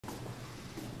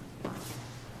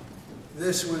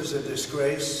This was a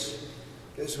disgrace.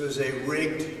 This was a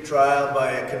rigged trial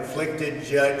by a conflicted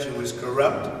judge who was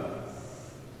corrupt.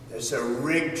 It's a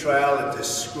rigged trial, a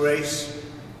disgrace.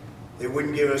 They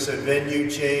wouldn't give us a venue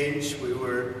change. We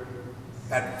were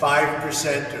at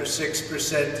 5% or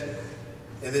 6%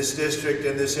 in this district,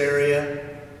 in this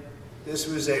area. This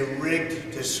was a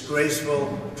rigged,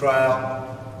 disgraceful trial.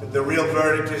 The real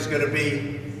verdict is going to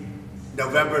be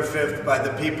November 5th by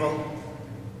the people.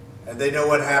 And they know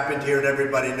what happened here, and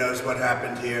everybody knows what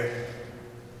happened here.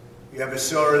 You have a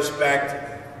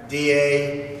Soros-backed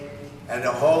DA, and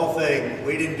the whole thing.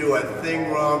 We didn't do a thing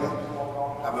wrong.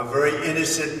 I'm a very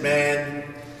innocent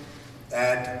man,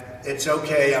 and it's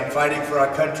okay. I'm fighting for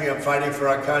our country. I'm fighting for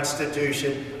our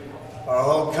Constitution. Our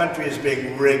whole country is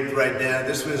being rigged right now.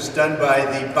 This was done by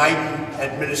the Biden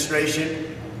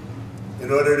administration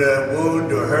in order to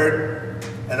wound or hurt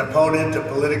an opponent, a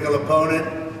political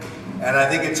opponent. And I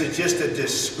think it's just a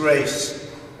disgrace.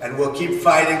 And we'll keep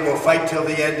fighting. We'll fight till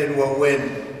the end and we'll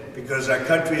win, because our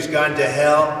country's gone to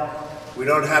hell. We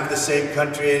don't have the same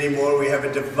country anymore. We have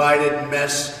a divided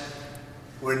mess.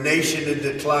 We're a nation in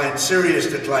decline, serious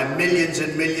decline. Millions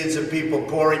and millions of people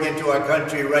pouring into our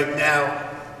country right now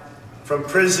from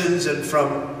prisons and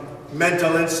from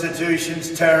mental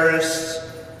institutions, terrorists,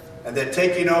 and they're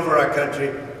taking over our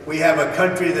country. We have a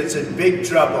country that's in big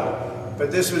trouble. But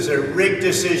this was a rigged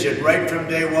decision right from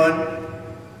day one,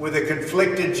 with a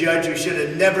conflicted judge who should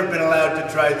have never been allowed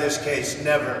to try this case,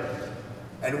 never.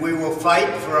 And we will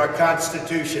fight for our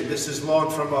Constitution. This is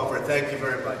long from over. Thank you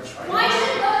very much.